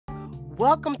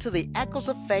Welcome to the Echoes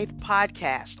of Faith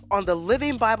podcast on the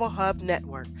Living Bible Hub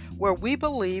Network, where we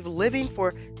believe living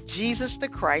for Jesus the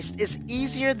Christ is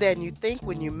easier than you think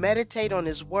when you meditate on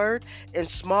His Word in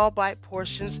small bite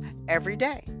portions every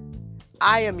day.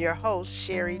 I am your host,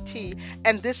 Sherry T.,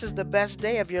 and this is the best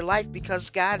day of your life because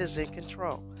God is in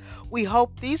control. We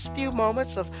hope these few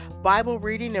moments of Bible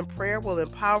reading and prayer will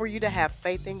empower you to have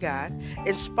faith in God,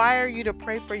 inspire you to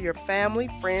pray for your family,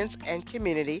 friends, and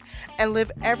community, and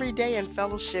live every day in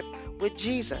fellowship with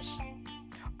Jesus.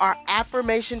 Our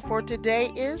affirmation for today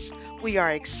is, we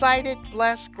are excited,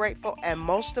 blessed, grateful, and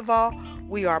most of all,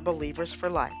 we are believers for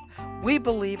life. We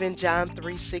believe in John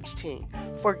 3:16.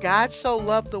 For God so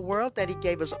loved the world that He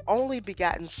gave His only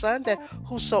begotten Son, that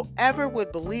whosoever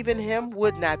would believe in Him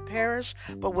would not perish,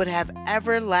 but would have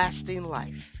everlasting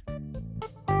life.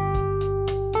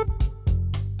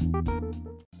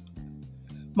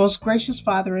 Most gracious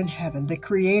Father in heaven, the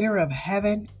creator of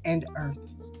heaven and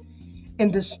earth, in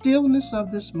the stillness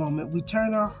of this moment, we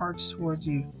turn our hearts toward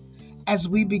You as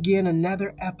we begin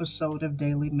another episode of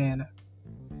Daily Manna,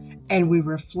 and we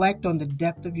reflect on the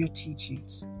depth of Your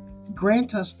teachings.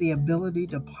 Grant us the ability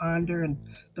to ponder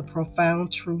the profound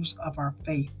truths of our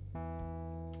faith,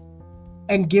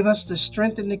 and give us the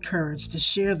strength and the courage to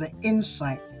share the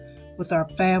insight with our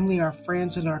family, our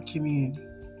friends, and our community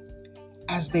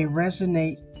as they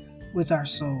resonate with our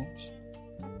souls.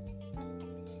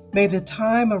 May the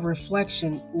time of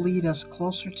reflection lead us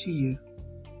closer to You.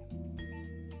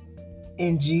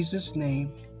 In Jesus'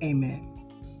 name, amen.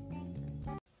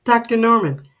 Dr.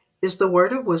 Norman, is the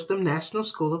Word of Wisdom National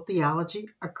School of Theology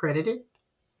accredited?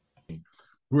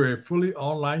 We're a fully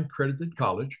online accredited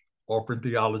college offering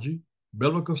theology,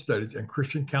 biblical studies, and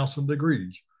Christian counseling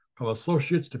degrees from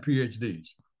associates to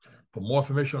PhDs. For more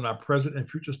information on our present and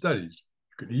future studies,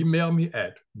 you can email me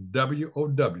at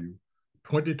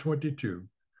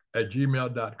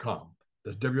WOW2022@gmail.com.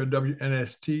 That's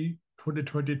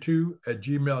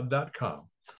WOWNST2022@gmail.com.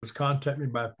 Just contact me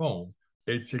by phone,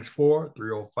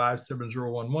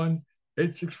 864-305-7011,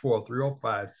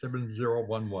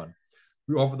 864-305-7011.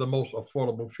 We offer the most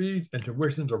affordable fees and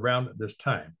tuitions around at this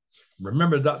time.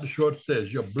 Remember, Dr. Short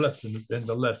says your blessing is in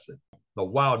the lesson. The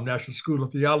Wild National School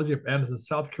of Theology of Anderson,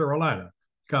 South Carolina.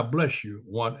 God bless you,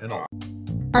 one and all.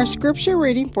 Our scripture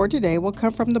reading for today will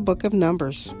come from the book of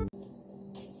Numbers.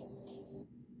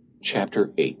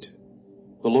 Chapter 8.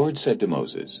 The Lord said to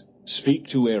Moses, "Speak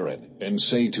to Aaron and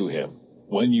say to him,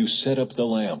 when you set up the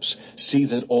lamps, see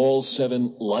that all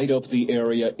 7 light up the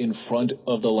area in front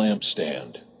of the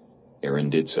lampstand." Aaron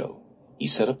did so. He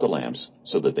set up the lamps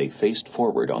so that they faced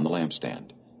forward on the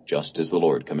lampstand, just as the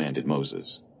Lord commanded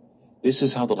Moses. This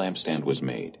is how the lampstand was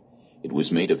made. It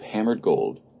was made of hammered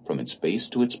gold from its base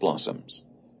to its blossoms.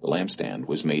 The lampstand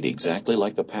was made exactly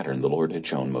like the pattern the Lord had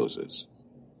shown Moses.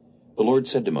 The Lord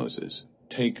said to Moses,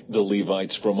 "Take the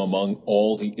Levites from among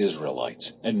all the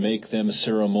Israelites and make them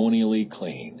ceremonially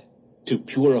clean. To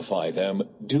purify them,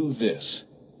 do this: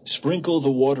 sprinkle the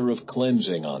water of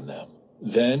cleansing on them.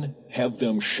 Then have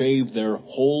them shave their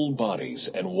whole bodies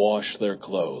and wash their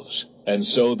clothes, and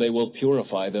so they will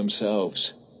purify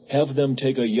themselves. Have them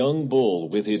take a young bull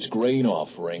with its grain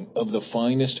offering of the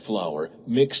finest flour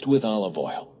mixed with olive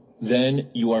oil. Then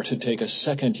you are to take a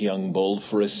second young bull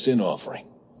for a sin offering.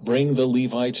 Bring the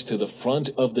Levites to the front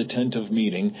of the tent of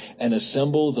meeting and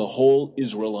assemble the whole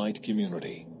Israelite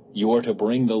community. You are to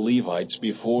bring the Levites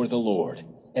before the Lord,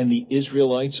 and the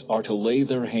Israelites are to lay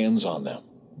their hands on them.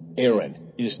 Aaron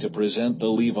is to present the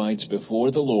Levites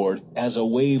before the Lord as a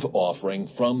wave offering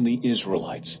from the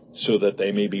Israelites, so that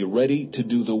they may be ready to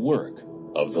do the work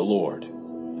of the Lord.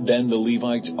 Then the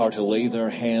Levites are to lay their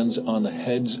hands on the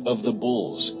heads of the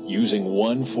bulls, using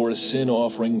one for a sin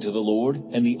offering to the Lord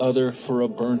and the other for a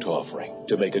burnt offering,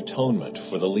 to make atonement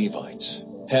for the Levites.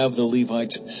 Have the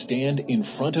Levites stand in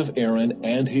front of Aaron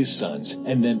and his sons,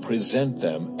 and then present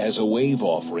them as a wave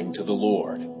offering to the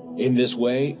Lord. In this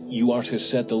way, you are to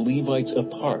set the Levites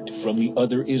apart from the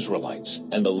other Israelites,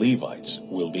 and the Levites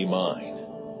will be mine.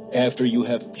 After you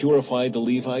have purified the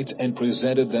Levites and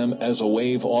presented them as a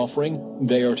wave offering,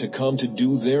 they are to come to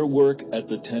do their work at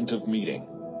the tent of meeting.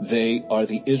 They are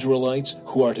the Israelites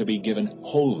who are to be given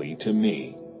wholly to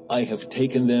me. I have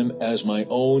taken them as my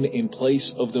own in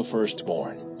place of the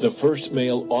firstborn, the first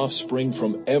male offspring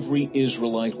from every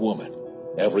Israelite woman.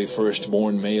 Every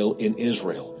firstborn male in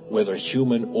Israel, whether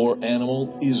human or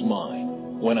animal, is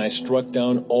mine. When I struck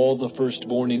down all the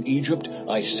firstborn in Egypt,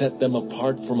 I set them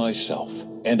apart for myself.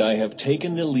 And I have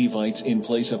taken the Levites in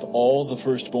place of all the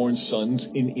firstborn sons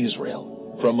in Israel.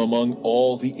 From among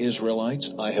all the Israelites,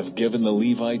 I have given the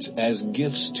Levites as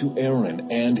gifts to Aaron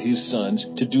and his sons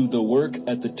to do the work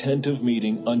at the tent of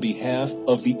meeting on behalf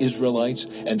of the Israelites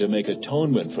and to make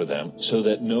atonement for them, so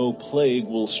that no plague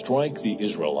will strike the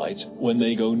Israelites when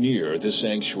they go near the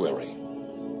sanctuary.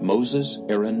 Moses,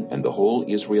 Aaron, and the whole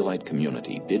Israelite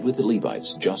community did with the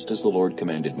Levites just as the Lord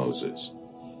commanded Moses.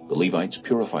 The Levites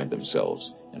purified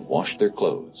themselves and washed their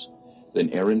clothes. Then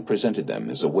Aaron presented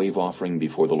them as a wave offering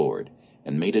before the Lord,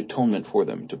 and made atonement for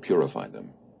them to purify them.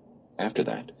 After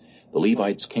that, the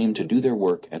Levites came to do their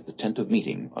work at the tent of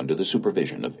meeting under the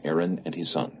supervision of Aaron and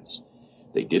his sons.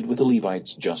 They did with the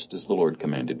Levites just as the Lord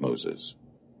commanded Moses.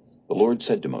 The Lord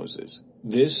said to Moses,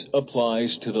 This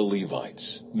applies to the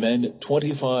Levites. Men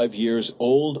 25 years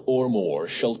old or more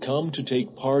shall come to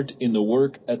take part in the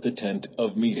work at the tent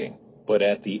of meeting. But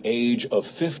at the age of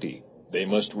 50, they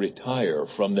must retire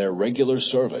from their regular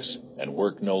service and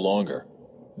work no longer.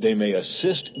 They may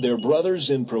assist their brothers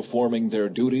in performing their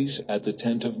duties at the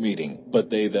tent of meeting, but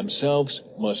they themselves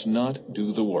must not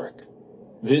do the work.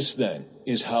 This, then,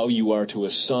 is how you are to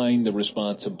assign the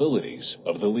responsibilities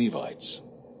of the Levites.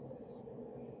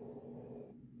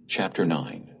 Chapter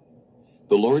 9.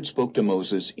 The Lord spoke to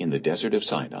Moses in the desert of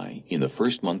Sinai in the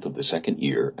first month of the second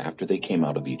year after they came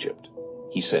out of Egypt.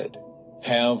 He said,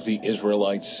 Have the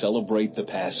Israelites celebrate the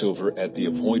Passover at the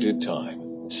appointed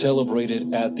time. Celebrate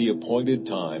it at the appointed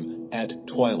time at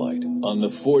twilight on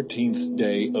the 14th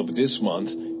day of this month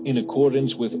in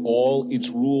accordance with all its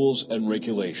rules and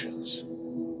regulations.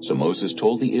 So Moses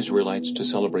told the Israelites to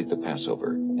celebrate the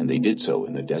Passover, and they did so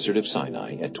in the desert of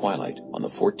Sinai at twilight on the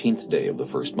 14th day of the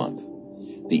first month.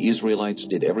 The Israelites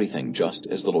did everything just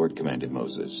as the Lord commanded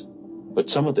Moses. But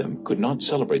some of them could not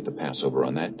celebrate the Passover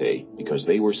on that day because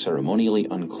they were ceremonially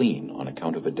unclean on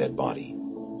account of a dead body.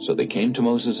 So they came to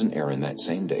Moses and Aaron that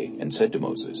same day and said to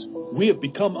Moses, We have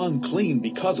become unclean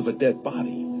because of a dead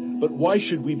body. But why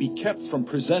should we be kept from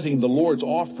presenting the Lord's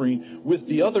offering with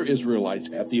the other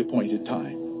Israelites at the appointed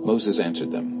time? Moses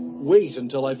answered them, Wait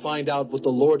until I find out what the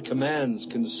Lord commands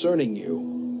concerning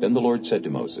you. Then the Lord said to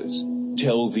Moses,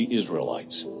 Tell the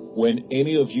Israelites, when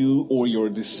any of you or your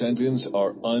descendants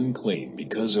are unclean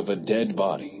because of a dead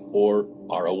body or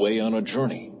are away on a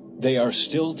journey, they are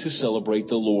still to celebrate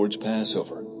the Lord's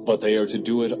Passover. But they are to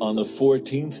do it on the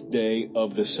 14th day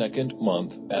of the second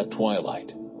month at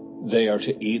twilight. They are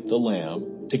to eat the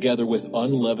lamb, together with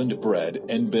unleavened bread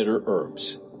and bitter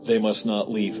herbs. They must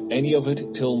not leave any of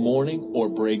it till morning or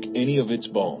break any of its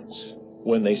bones.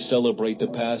 When they celebrate the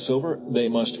Passover, they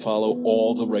must follow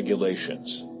all the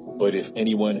regulations. But if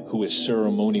anyone who is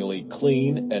ceremonially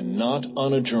clean and not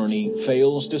on a journey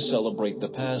fails to celebrate the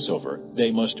Passover, they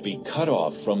must be cut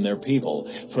off from their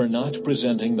people for not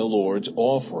presenting the Lord's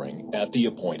offering at the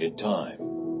appointed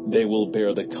time. They will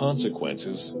bear the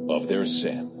consequences of their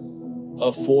sin.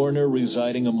 A foreigner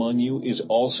residing among you is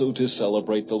also to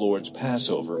celebrate the Lord's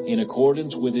Passover in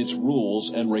accordance with its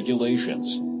rules and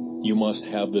regulations. You must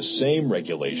have the same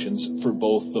regulations for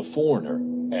both the foreigner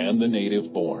and the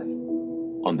native born.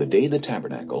 On the day the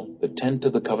tabernacle, the tent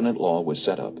of the covenant law, was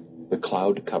set up, the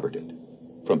cloud covered it.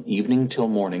 From evening till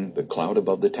morning, the cloud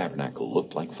above the tabernacle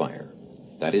looked like fire.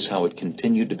 That is how it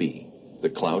continued to be. The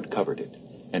cloud covered it,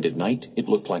 and at night it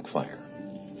looked like fire.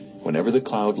 Whenever the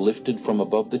cloud lifted from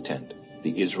above the tent,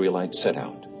 the Israelites set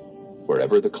out.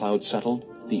 Wherever the cloud settled,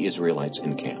 the Israelites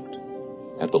encamped.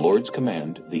 At the Lord's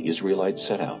command, the Israelites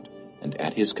set out, and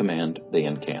at his command they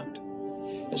encamped.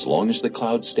 As long as the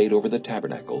cloud stayed over the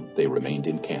tabernacle, they remained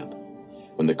in camp.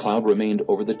 When the cloud remained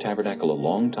over the tabernacle a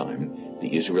long time,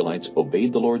 the Israelites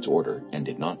obeyed the Lord's order and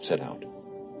did not set out.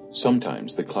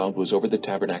 Sometimes the cloud was over the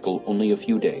tabernacle only a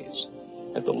few days.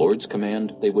 At the Lord's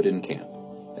command, they would encamp,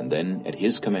 and then at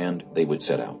his command they would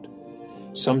set out.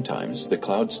 Sometimes the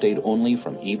cloud stayed only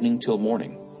from evening till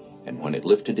morning, and when it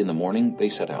lifted in the morning, they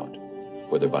set out.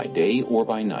 Whether by day or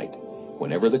by night,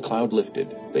 whenever the cloud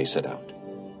lifted, they set out.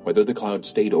 Whether the cloud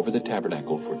stayed over the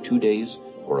tabernacle for 2 days,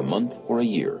 or a month, or a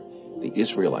year, the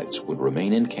Israelites would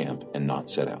remain in camp and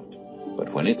not set out.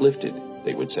 But when it lifted,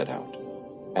 they would set out.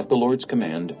 At the Lord's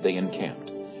command, they encamped,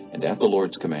 and at the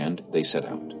Lord's command, they set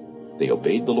out. They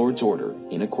obeyed the Lord's order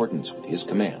in accordance with his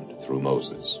command through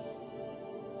Moses.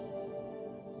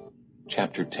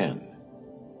 Chapter 10.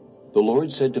 The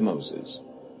Lord said to Moses,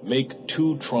 Make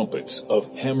 2 trumpets of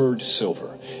hammered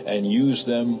silver, and use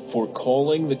them for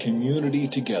calling the community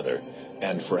together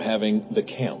and for having the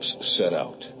camps set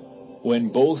out.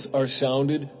 When both are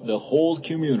sounded, the whole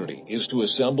community is to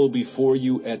assemble before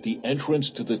you at the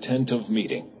entrance to the tent of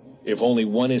meeting. If only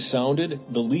one is sounded,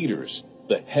 the leaders,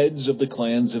 the heads of the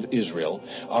clans of Israel,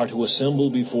 are to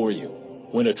assemble before you.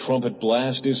 When a trumpet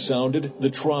blast is sounded,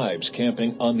 the tribes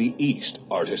camping on the east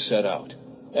are to set out.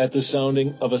 At the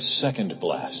sounding of a second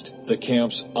blast, the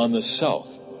camps on the south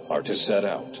are to set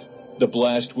out. The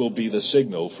blast will be the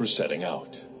signal for setting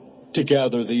out. To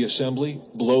gather the assembly,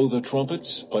 blow the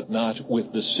trumpets, but not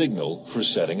with the signal for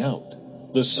setting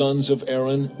out. The sons of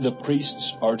Aaron, the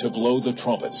priests, are to blow the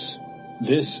trumpets.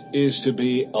 This is to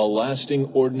be a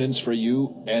lasting ordinance for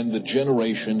you and the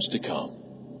generations to come.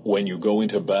 When you go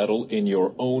into battle in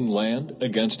your own land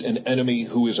against an enemy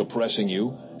who is oppressing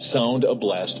you, sound a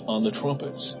blast on the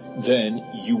trumpets. Then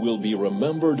you will be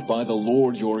remembered by the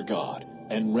Lord your God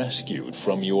and rescued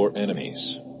from your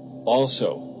enemies.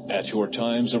 Also, at your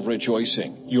times of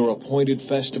rejoicing, your appointed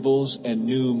festivals and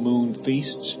new moon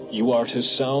feasts, you are to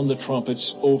sound the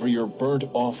trumpets over your burnt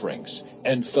offerings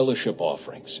and fellowship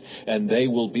offerings, and they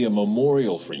will be a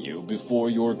memorial for you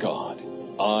before your God.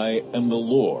 I am the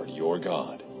Lord your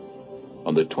God.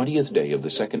 On the 20th day of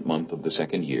the second month of the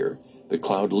second year, the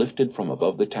cloud lifted from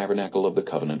above the tabernacle of the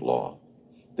covenant law.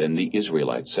 Then the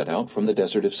Israelites set out from the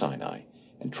desert of Sinai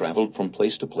and traveled from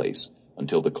place to place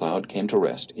until the cloud came to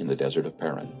rest in the desert of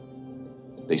Paran.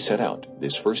 They set out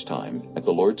this first time at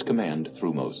the Lord's command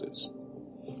through Moses.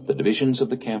 The divisions of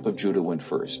the camp of Judah went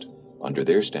first. Under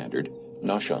their standard,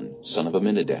 Nahshon, son of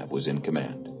Amminadab, was in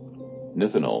command.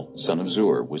 Nethanel, son of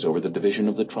Zur, was over the division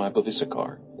of the tribe of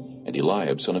Issachar, and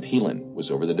Eliab, son of Helon,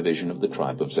 was over the division of the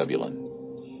tribe of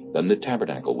Zebulun. Then the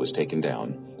tabernacle was taken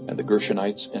down, and the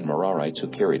Gershonites and Merarites who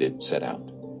carried it set out.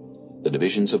 The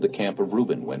divisions of the camp of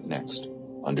Reuben went next,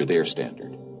 under their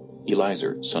standard.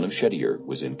 Elizur, son of Shedeur,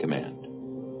 was in command.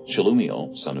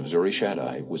 Shelumiel, son of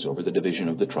Zurishaddai, was over the division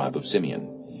of the tribe of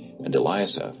Simeon, and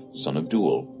Eliasaph, son of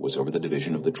Duel, was over the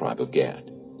division of the tribe of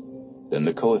Gad. Then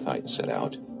the Kohathites set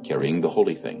out, carrying the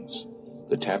holy things.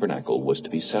 The tabernacle was to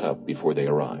be set up before they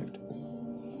arrived.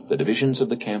 The divisions of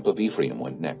the camp of Ephraim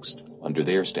went next, under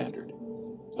their standard.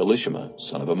 Elishama,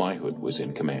 son of Ammihud, was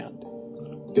in command.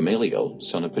 Gamaliel,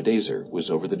 son of Pedazur, was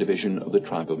over the division of the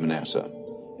tribe of Manasseh,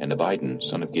 and Abidan,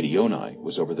 son of Gideoni,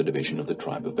 was over the division of the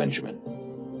tribe of Benjamin.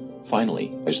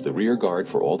 Finally, as the rear guard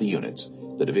for all the units,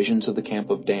 the divisions of the camp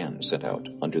of Dan set out,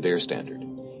 under their standard.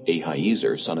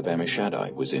 Ahiezer, son of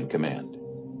Ammishaddai, was in command.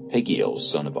 Pagiel,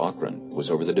 son of Ochran,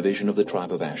 was over the division of the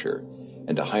tribe of Asher,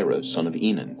 and Ahira, son of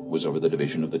Enan, was over the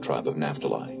division of the tribe of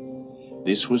Naphtali.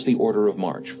 This was the order of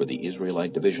march for the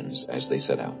Israelite divisions as they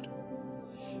set out.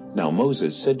 Now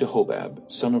Moses said to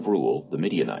Hobab, son of Reuel, the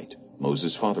Midianite,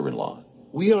 Moses' father-in-law,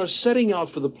 We are setting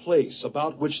out for the place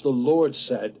about which the Lord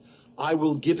said, I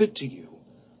will give it to you.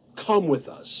 Come with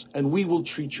us, and we will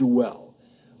treat you well,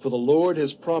 for the Lord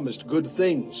has promised good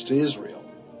things to Israel.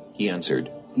 He answered,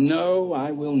 No,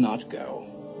 I will not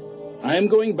go. I am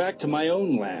going back to my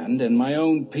own land and my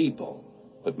own people.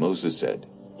 But Moses said,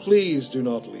 Please do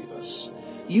not leave us.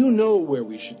 You know where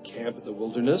we should camp in the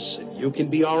wilderness, and you can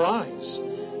be our eyes.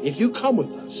 If you come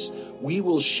with us, we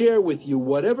will share with you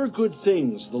whatever good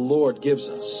things the Lord gives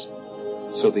us.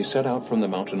 So they set out from the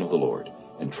mountain of the Lord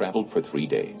and traveled for 3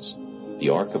 days. The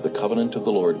ark of the covenant of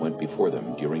the Lord went before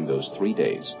them during those 3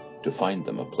 days to find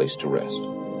them a place to rest.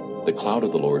 The cloud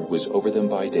of the Lord was over them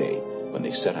by day when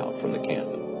they set out from the camp.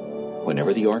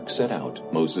 Whenever the ark set out,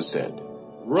 Moses said,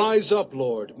 Rise up,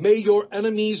 Lord. May your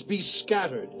enemies be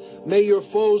scattered. May your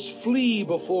foes flee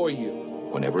before you.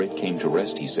 Whenever it came to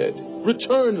rest, he said,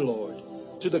 Return, Lord,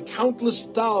 to the countless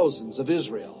thousands of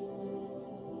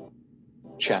Israel.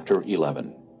 Chapter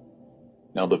 11.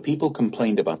 Now the people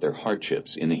complained about their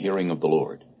hardships in the hearing of the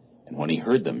Lord, and when he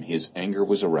heard them, his anger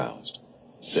was aroused.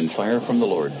 Then fire from the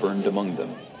Lord burned among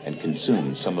them, and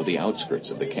consumed some of the outskirts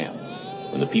of the camp.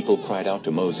 When the people cried out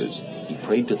to Moses, he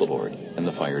prayed to the Lord, and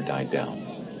the fire died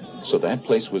down. So that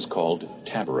place was called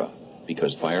Taberah,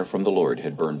 because fire from the Lord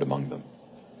had burned among them.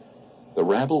 The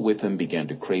rabble with him began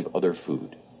to crave other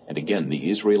food, and again the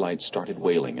Israelites started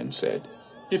wailing and said,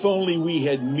 If only we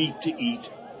had meat to eat.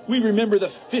 We remember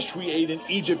the fish we ate in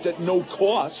Egypt at no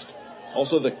cost.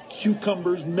 Also the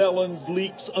cucumbers, melons,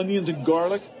 leeks, onions, and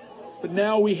garlic. But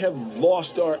now we have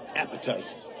lost our appetite.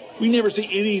 We never see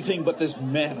anything but this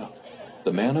manna.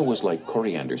 The manna was like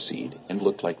coriander seed and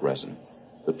looked like resin.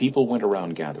 The people went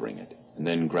around gathering it, and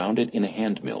then ground it in a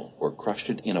hand mill or crushed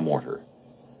it in a mortar.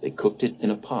 They cooked it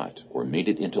in a pot or made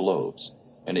it into loaves,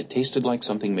 and it tasted like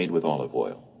something made with olive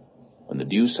oil. When the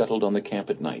dew settled on the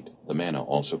camp at night, the manna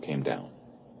also came down.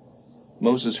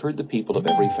 Moses heard the people of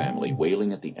every family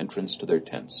wailing at the entrance to their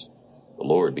tents. The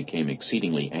Lord became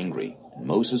exceedingly angry, and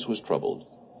Moses was troubled.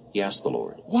 He asked the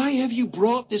Lord, Why have you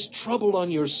brought this trouble on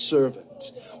your servant?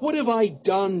 What have I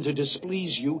done to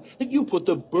displease you, that you put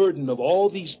the burden of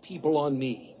all these people on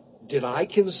me? Did I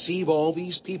conceive all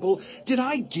these people? Did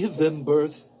I give them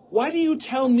birth? Why do you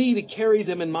tell me to carry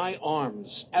them in my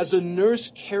arms, as a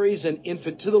nurse carries an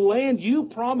infant to the land you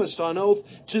promised on oath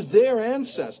to their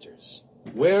ancestors?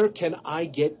 Where can I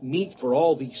get meat for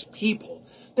all these people?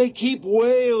 They keep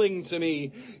wailing to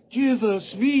me, "Give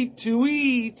us meat to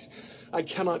eat." I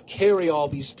cannot carry all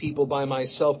these people by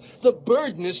myself. The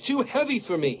burden is too heavy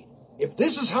for me. If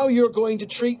this is how you're going to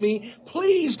treat me,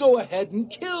 please go ahead and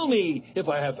kill me, if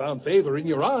I have found favor in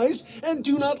your eyes, and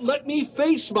do not let me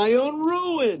face my own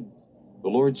ruin. The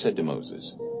Lord said to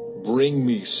Moses, Bring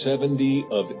me 70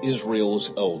 of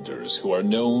Israel's elders who are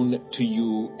known to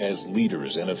you as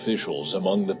leaders and officials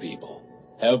among the people.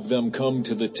 Have them come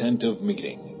to the tent of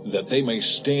meeting, that they may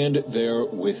stand there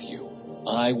with you.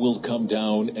 I will come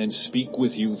down and speak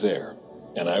with you there,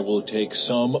 and I will take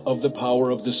some of the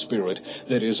power of the Spirit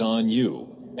that is on you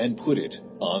and put it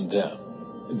on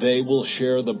them. They will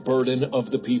share the burden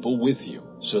of the people with you,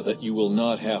 so that you will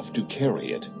not have to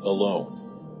carry it alone.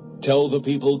 Tell the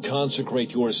people,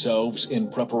 consecrate yourselves in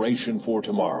preparation for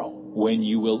tomorrow, when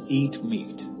you will eat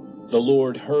meat. The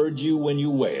Lord heard you when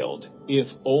you wailed, "If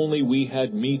only we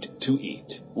had meat to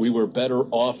eat. We were better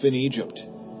off in Egypt."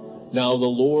 Now the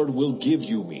Lord will give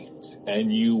you meat,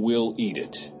 and you will eat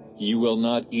it. You will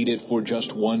not eat it for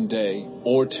just 1 day,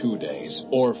 or 2 days,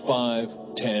 or 5,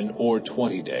 10, or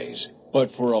 20 days,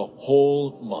 but for a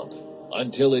whole month,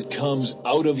 until it comes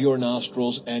out of your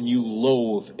nostrils and you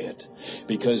loathe it,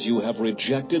 because you have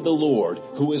rejected the Lord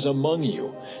who is among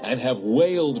you, and have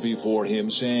wailed before him,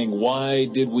 saying, "Why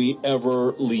did we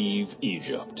ever leave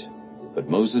Egypt?" But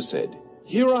Moses said,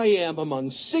 Here I am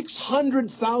among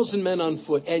 600,000 men on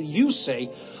foot, and you say,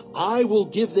 "I will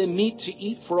give them meat to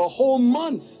eat for a whole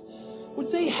month."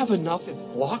 Would they have enough if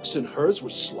flocks and herds were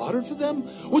slaughtered for them?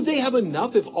 Would they have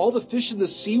enough if all the fish in the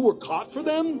sea were caught for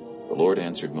them? The Lord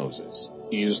answered Moses,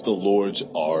 Is the Lord's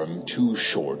arm too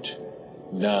short?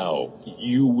 Now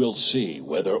you will see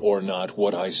whether or not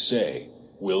what I say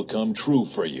will come true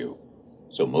for you.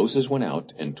 So Moses went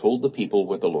out and told the people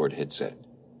what the Lord had said.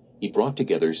 He brought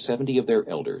together 70 of their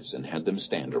elders and had them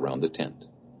stand around the tent.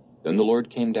 Then the Lord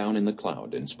came down in the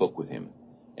cloud and spoke with him,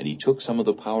 and he took some of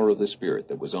the power of the Spirit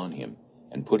that was on him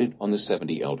and put it on the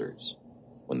 70 elders.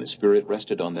 When the Spirit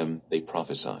rested on them, they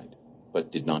prophesied,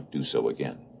 but did not do so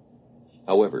again.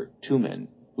 However, 2 men,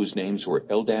 whose names were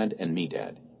Eldad and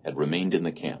Medad, had remained in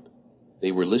the camp.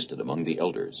 They were listed among the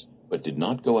elders, but did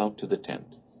not go out to the tent.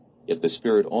 Yet the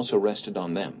Spirit also rested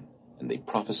on them, and they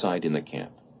prophesied in the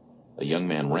camp. A young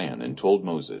man ran and told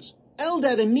Moses,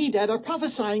 Eldad and Medad are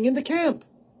prophesying in the camp.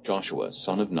 Joshua,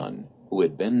 son of Nun, who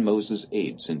had been Moses'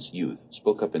 aide since youth,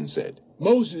 spoke up and said,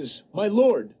 Moses, my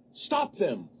lord, stop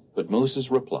them. But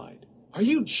Moses replied, Are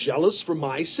you jealous for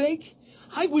my sake?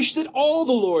 I wish that all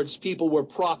the Lord's people were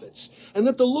prophets, and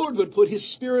that the Lord would put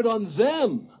his Spirit on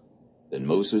them. Then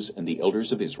Moses and the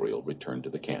elders of Israel returned to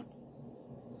the camp.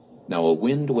 Now a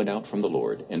wind went out from the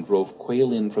Lord and drove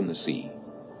quail in from the sea.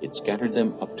 It scattered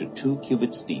them up to 2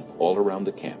 cubits deep all around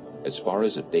the camp, as far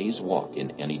as a day's walk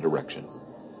in any direction.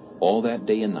 All that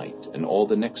day and night, and all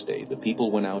the next day, the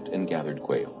people went out and gathered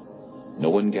quail. No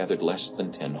one gathered less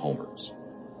than 10 homers.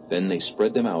 Then they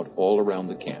spread them out all around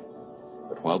the camp.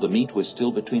 But while the meat was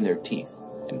still between their teeth,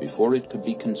 and before it could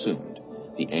be consumed,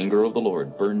 the anger of the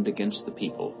Lord burned against the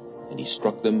people, and he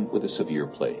struck them with a severe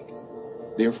plague.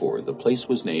 Therefore the place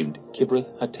was named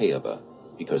Kibroth-Hattaavah,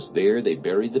 because there they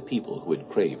buried the people who had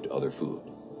craved other food.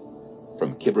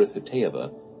 From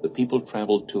Kibroth-Hattaavah, the people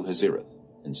traveled to Hazereth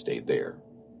and stayed there.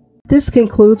 This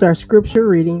concludes our scripture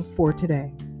reading for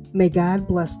today. May God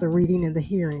bless the reading and the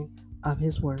hearing of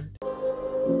his word.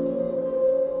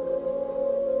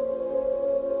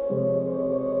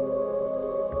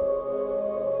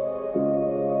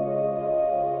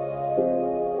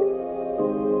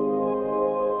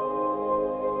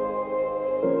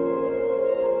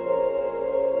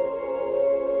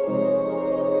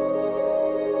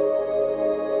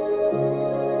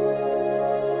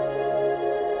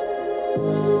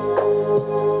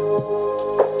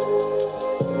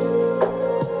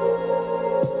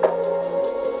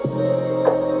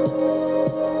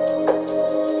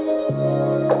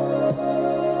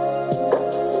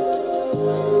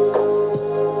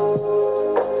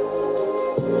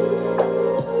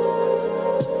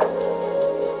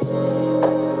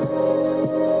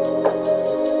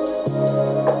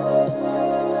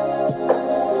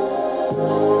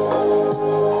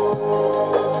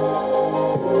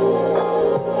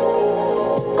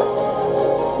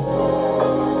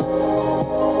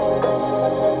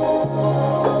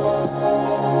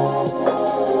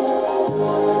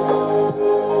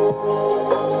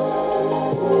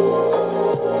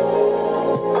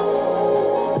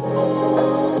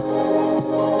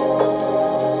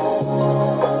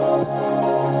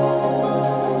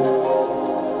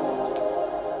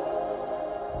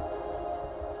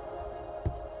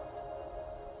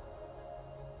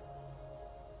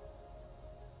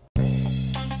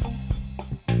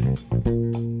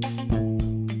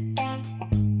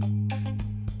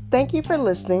 Thank you for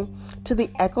listening to the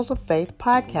Echoes of Faith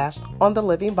podcast on the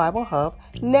Living Bible Hub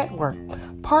Network.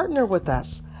 Partner with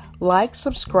us. Like,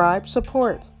 subscribe,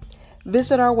 support.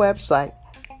 Visit our website,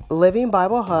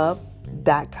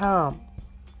 livingbiblehub.com.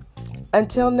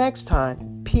 Until next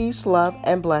time, peace, love,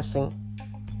 and blessing.